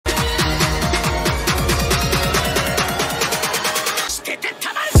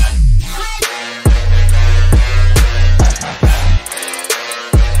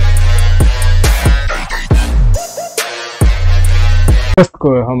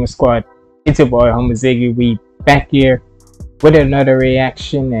good, Humble Squad? It's your boy Humbleziggy. We back here with another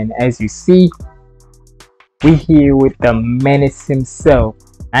reaction, and as you see, we here with the menace himself,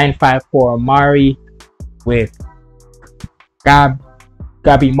 954 Amari with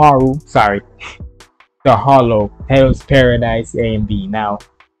GABIMARU, sorry, the Hollow, Hell's Paradise AMV. Now,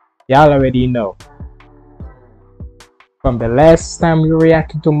 y'all already know from the last time we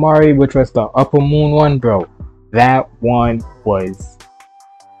reacted to Mari, which was the Upper Moon one, bro. That one was,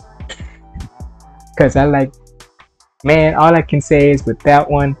 cause I like, man, all I can say is with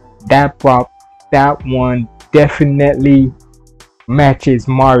that one, that one definitely matches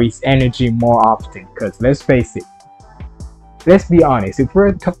Mari's energy more often. Cause let's face it, let's be honest,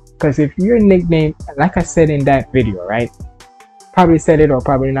 cause if your nickname, like I said in that video, right? Probably said it or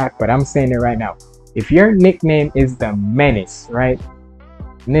probably not, but I'm saying it right now. If your nickname is the Menace, right?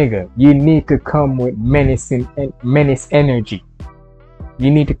 Nigga, you need to come with menace energy. You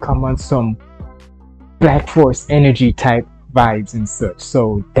need to come on some Black Force energy type vibes and such.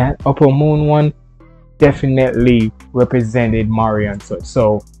 So that Upper Moon one definitely represented Mari and such.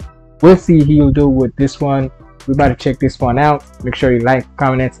 So we'll see what he'll do with this one. We're about to check this one out. Make sure you like,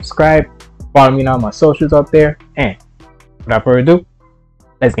 comment, and subscribe. Follow me on my socials up there. And without further ado,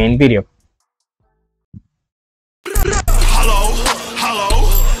 let's get in the video.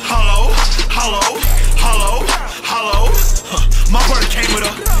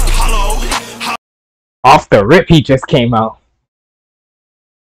 Off the rip, he just came out.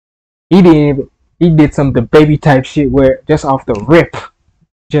 He did some the baby type shit where just off the rip,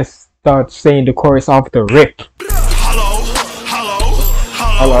 just start saying the chorus off the rip. Hello, hello,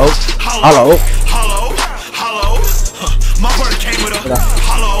 hello, hello, hello, hello. My bird came with a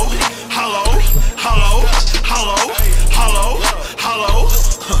hello, hello, hello, hello, hello, hello.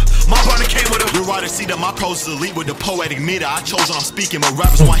 My brother came with a. You're right to see that my pros is elite with the poetic meter. I chose when I'm speaking, but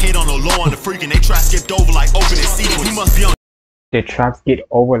rappers want hit on the low on the freaking. They try skipped over like opening sequence. You must be on. The tracks get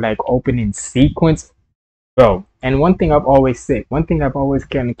over like opening sequence, bro. And one thing I've always said, one thing I've always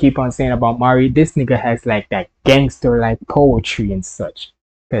kind of keep on saying about Mari, this nigga has like that gangster like poetry and such.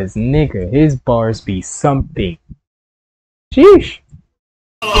 Cause nigga, his bars be something. Sheesh.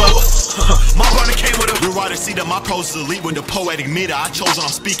 My brother came with a. You're right to see that my pros is elite with the poetic meter. I chose when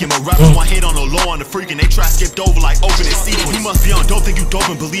I'm speaking, but rappers want hit on the low on the freaking. They try skipped over like opening sequence. You must be on dope, think you dope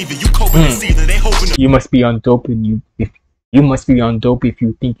and believe it. You coping this season, they hoping. You must be on dope and you must be on dope if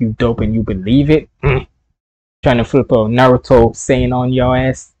you think you dope and you believe it. Trying to flip a Naruto saying on your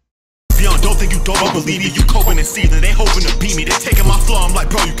ass. Don't think you don't believe it. You coping this season, they hoping to beat me. They taking my flow, I'm like,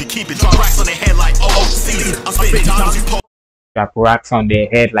 bro, you can keep it. Drop racks on their head like season. I'm spending times you post. Drop rocks on their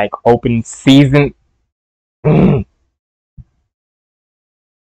head like open season. Saying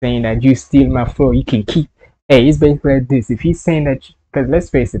that you steal my flow, you can keep. Hey, it's basically like this. If he's saying that, because let's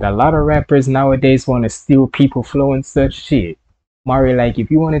face it, a lot of rappers nowadays want to steal people flow and such shit. Mari, like, if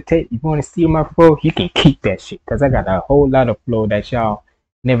you want to steal my flow, you can keep that shit. Because I got a whole lot of flow that y'all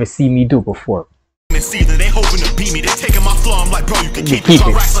never see me do before. Season, they hoping to beat me. They taking my flow, I'm like, bro, you can keep it.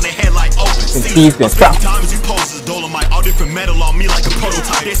 Racks on their head like open season. Times you pose as Dolomite, all different metal on me like a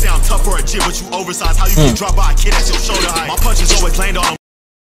prototype. They say I'm tough for a jib, but you oversized. How you can drop by a kid at your shoulder height? My punches always land on them.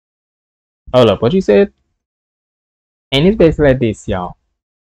 Hold up, what you said? And it's basically like this, y'all.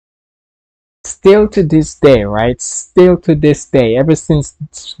 Still to this day, right? Still to this day, ever since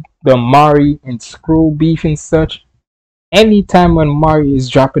the Mari and Screw beef and such, anytime when Mari is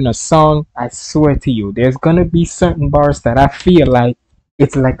dropping a song, I swear to you, there's gonna be certain bars that I feel like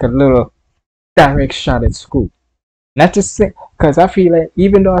it's like a little direct shot at Screw. Not to say, because I feel like,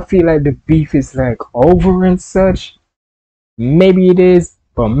 even though I feel like the beef is like over and such, maybe it is,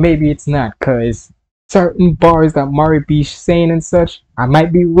 but maybe it's not. Because certain bars that Mari be saying and such, I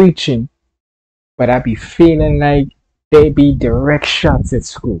might be reaching, but I be feeling like they be direct shots at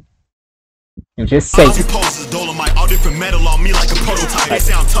Screw. And just say Dolomite, all different metal on me like a prototype. They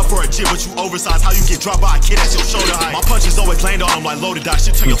say I'm tough for a jib, but you oversized. How you get dropped by a kid at your shoulder height? My punches always land on them like loaded dice.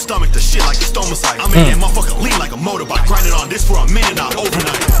 Shit turn your stomach to shit like a stomacite. I'm in that motherfucker lean like a motorbike. Grinding on this for a minute, not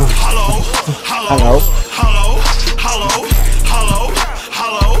overnight. Hello, hello, hello, hello, hello,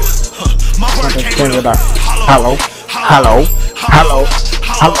 hello. My bird came with a hello, hello, hello,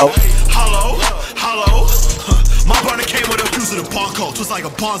 hello, hello, hello. My brother came with a fuse of the Bonko. Twist like a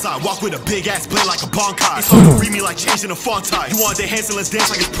bonsai. Walk with a big ass blade like a bonkai. It's hard to read me like changing the font type. You want the hands and let's dance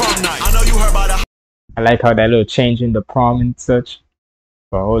like it's prom night. I know you heard about that. I like how that little change in the prom and such.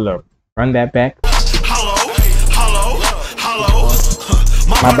 But hold up. Run that back. Hello, hello, hello.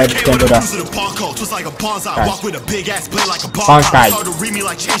 My bad, came with a Bonko. Twist like a bonsai. Walk with a big ass blade like a bonkai. It's hard to read me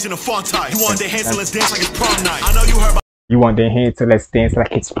like changing the font type. You want the hands and let's dance like it's prom night. I know you heard about You want their hand to let's dance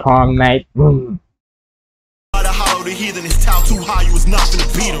like it's prom night. The heathen is tout too high, you was not finna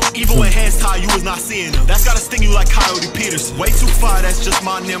beat him. Even when hands tied, you was not seeing them. That's gotta sting you like Coyote Peters. Way too far, that's just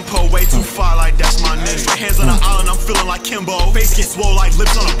my nympho. Way too far, like that's my name. Straight hands on the island, I'm feeling like Kimbo. Face gets swole like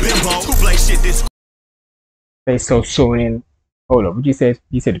lips on a bimbo. Two blade shit, this face so showing. Hold up, what you said?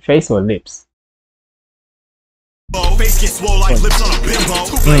 You said face or lips? face gets swole like lips on a bimbo.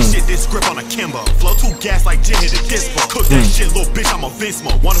 Two blade shit, this grip on a Kimbo. Flow too gas like gin hit a dispo. Cook that shit, little bitch, I'm a Vince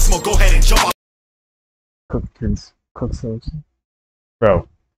Mo. Wanna smoke, go ahead and jump off. Cook sauce. Bro,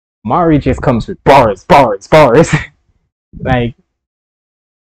 Mari just comes with bars. Like,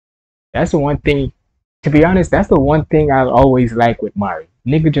 that's the one thing, to be honest, that's the one thing I always like with Mari.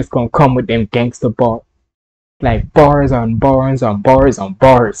 Nigga just gonna come with them gangster bars. Like, bars on bars on bars on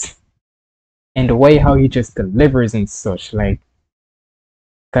bars. And the way how he just delivers and such, like,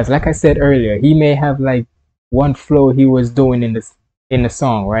 because like I said earlier, he may have like one flow he was doing in the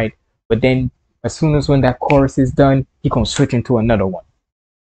song, right? But then as soon as when that chorus is done, he gonna switch into another one.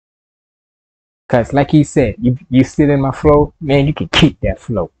 Cause like he said, you still in my flow, man, you can keep that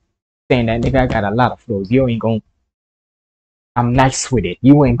flow. Saying that nigga, I got a lot of flows. You ain't gonna, I'm nice with it.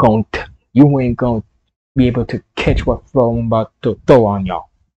 You ain't gonna be able to catch what flow I'm about to throw on y'all.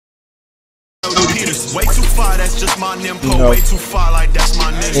 Way too far, that's just my nympho. Way too far, like that's my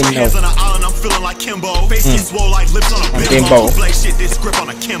name. Hands on the island, I'm feeling like Kimbo. Face gets swole like lips on a bimbo. Two blade shit, this grip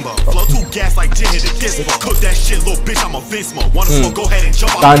on a Kimbo. Flow too gas like gin hit a dispo. Cook that shit, little bitch, I'm a Vince Mo. Wanna smoke, go ahead and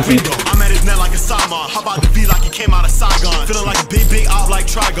jump out the window. I'm at his net like a Simon. How about the V like he came out of Saigon? Feeling like a big op like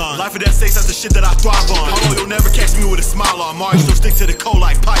Trigon. Life of that stakes, that's the shit that I thrive on. Although you'll never catch me with a smile on. Mari still stick to the code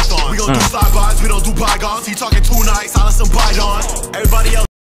like Python. We gon' do sidebars, we don't do bygones. He talking too nice, silence and bite on. Everybody else.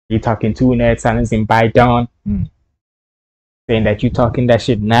 You talking too night, silencing by dawn. Saying that you talking that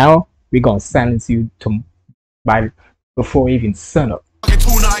shit now, we gonna silence you by before even sun up. Talking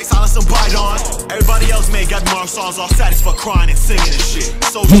too nice, silence and bite on. Everybody else made GABIMARU songs all satisfied crying and singing and shit.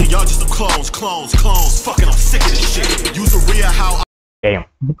 So y'all just some clones. Fucking, I'm sick of this shit. Use the real how. Damn.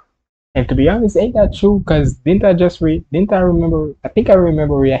 And to be honest, ain't that true? Cause I think I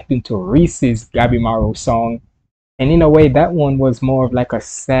remember reacting to Reese's GABIMARU song. And in a way, that one was more of like a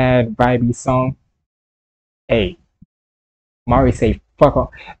sad, vibey song. Hey, Mari say, fuck off.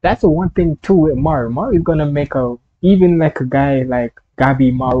 That's the one thing too with Mari. Mari's gonna make even like a guy like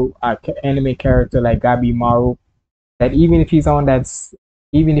GABIMARU, anime character like GABIMARU, that even if he's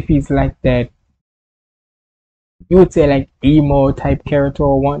like that, you would say like emo type character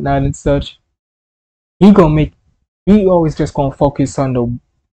or whatnot and such, he always just gonna focus on the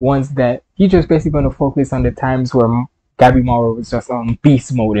ones that he just basically gonna focus on the times where GABIMARU was just on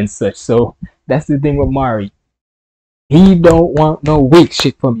beast mode and such. So that's the thing with Mari. He don't want no weak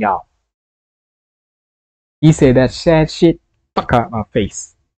shit from y'all. He said that sad shit, fuck out my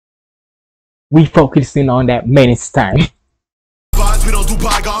face. We focusing on that menace time. We don't do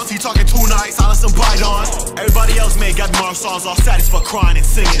bygones, he talking too nice, silence and bite on. Everybody else made GABIMARU songs all satisfied crying and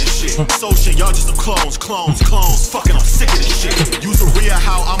singing and shit. So shit, y'all just some clones. Fucking, I'm sick of this shit. Use the real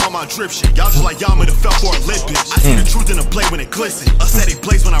how I'm on my drip shit. Y'all just like y'all made a fell for a lit bitch. I see the truth in the blade when it glistens. Aesthetic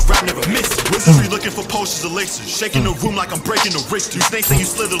blaze when I rap, never miss it. Wizardry looking for potions, elixirs. Shaking the room like I'm breaking the wrist. You snakes and you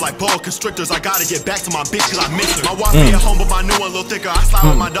slither like boa constrictors. I gotta get back to my bitch cause I miss her. My wife be at home but my new one a little thicker. I slide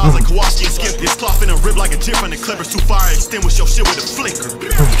with my dogs like Kowalski and Skip. It's cloth in a rib like a jip and the clippers too far. Extinguish your shit with a flicker.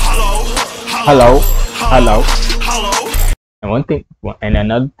 Hello. And one thing, and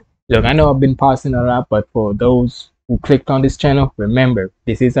another, look, I know I've been passing a lot, but for those who clicked on this channel, remember,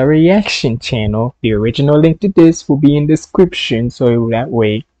 this is a reaction channel. The original link to this will be in the description, so that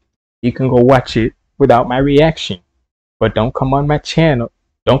way you can go watch it without my reaction. But don't come on my channel,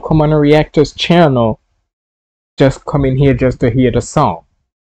 don't come on a reactor's channel, just come in here just to hear the song.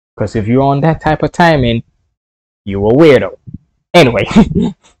 Because if you're on that type of timing, you're a weirdo. Anyway,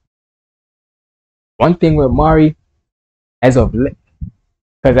 one thing with Mari, as of late,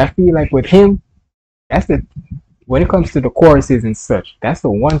 because I feel like with him, when it comes to the choruses and such, that's the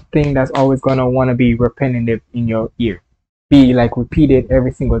one thing that's always gonna want to be repetitive in your ear, be like repeated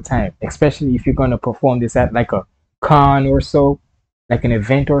every single time, especially if you're gonna perform this at like a con or so, like an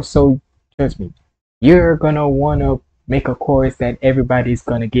event or so. Trust me, you're gonna wanna make a chorus that everybody's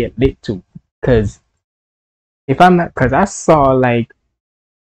gonna get lit to, because I saw like,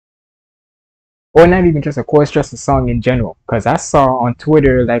 or not even just a chorus, just a song in general, because I saw on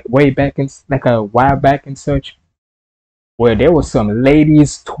Twitter like way back in like a while back and such, where there was some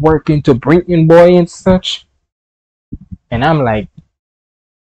ladies twerking to Brinton Boy and such, and I'm like,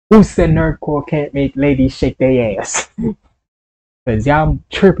 who said nerdcore can't make ladies shake their ass? Because y'all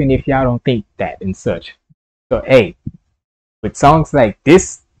tripping if y'all don't think that and such. So hey, With songs like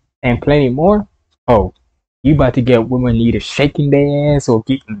this and plenty more, oh, you about to get women either shaking their ass or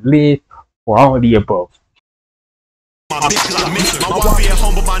getting lit or all the above. My bitch, cause I miss her. My wife be at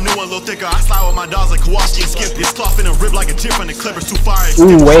home, but my new one a little thicker. I slide with my dogs like Kowalski and Skip. It's cloth in a rib like a tip and the clippers too fire.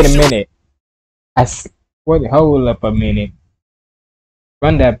 Ooh, wait a minute. Hold up a minute.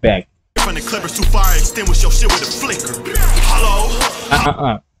 Run that back. From the clippers too fire. Extinguish your shit with a flicker.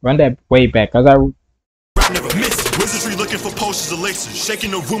 Hello? Run that way back, cause I never miss. Wizardry looking for potions, elixirs.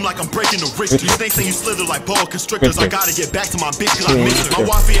 Shaking the room like I'm breaking the wrist. You snakes and you slither like boa constrictors. I gotta get back to my bitch cause I miss her. My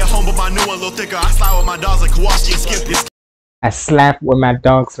wife be at home, but my new one a little thicker. I slide with my dogs like Kowalski and Skip. I slap with my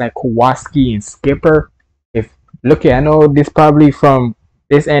dogs like Kowalski and Skipper. If look at, I know this probably from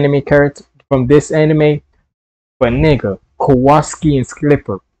this anime character, from this anime, but nigga, Kowalski and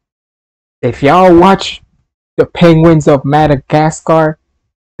Skipper. If y'all watch the Penguins of Madagascar,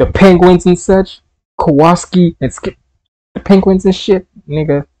 the penguins and such, Kowalski and Skip, the penguins and shit,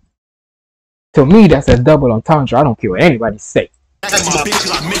 nigga. To me, that's a double entendre. I don't care what anybody say. That's my bitch cause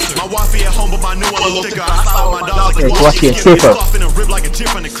I miss her. My wife be at home, but my new one a little thicker. I slide with my dogs like Kowalski and Skipper. Off in a rib like a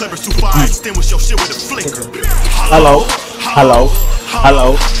tip and the clippers too fire. Extinguish your shit with a flicker. Hello, hello,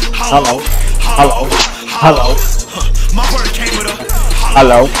 hello, hello, hello, hello. My bird came with her.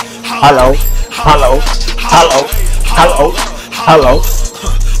 Hello, hello, hello, hello, hello, hello.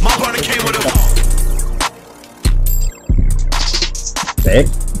 My bird came with her. Sick.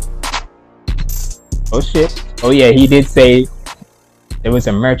 Oh shit. Oh yeah, he did say there was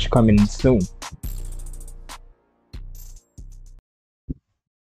a merch coming soon.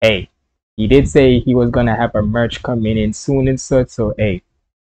 Hey, he did say he was gonna have a merch coming in soon and such, so hey,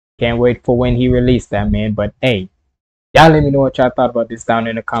 can't wait for when he released that, man. But hey, y'all let me know what y'all thought about this down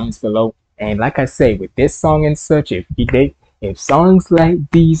in the comments below. And like I say, with this song and such, if songs like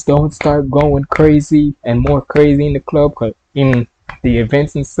these don't start going crazy and more crazy in the club, in the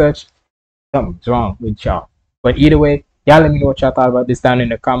events and such, something's wrong with y'all. But either way, y'all let me know what y'all thought about this down in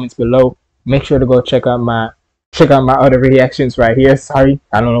the comments below. Make sure to go check out my other reactions right here. Sorry,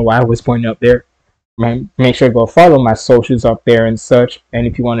 I don't know why I was pointing up there. Make sure to go follow my socials up there and such. And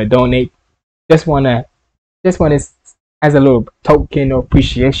if you want to donate, just wanna as a little token of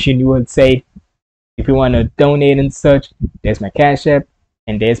appreciation, you would say, if you want to donate and such, there's my Cash App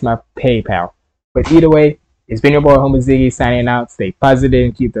and there's my PayPal. But either way, it's been your boy Humbleziggy signing out. Stay positive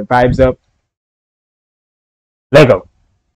and keep the vibes up. Lego.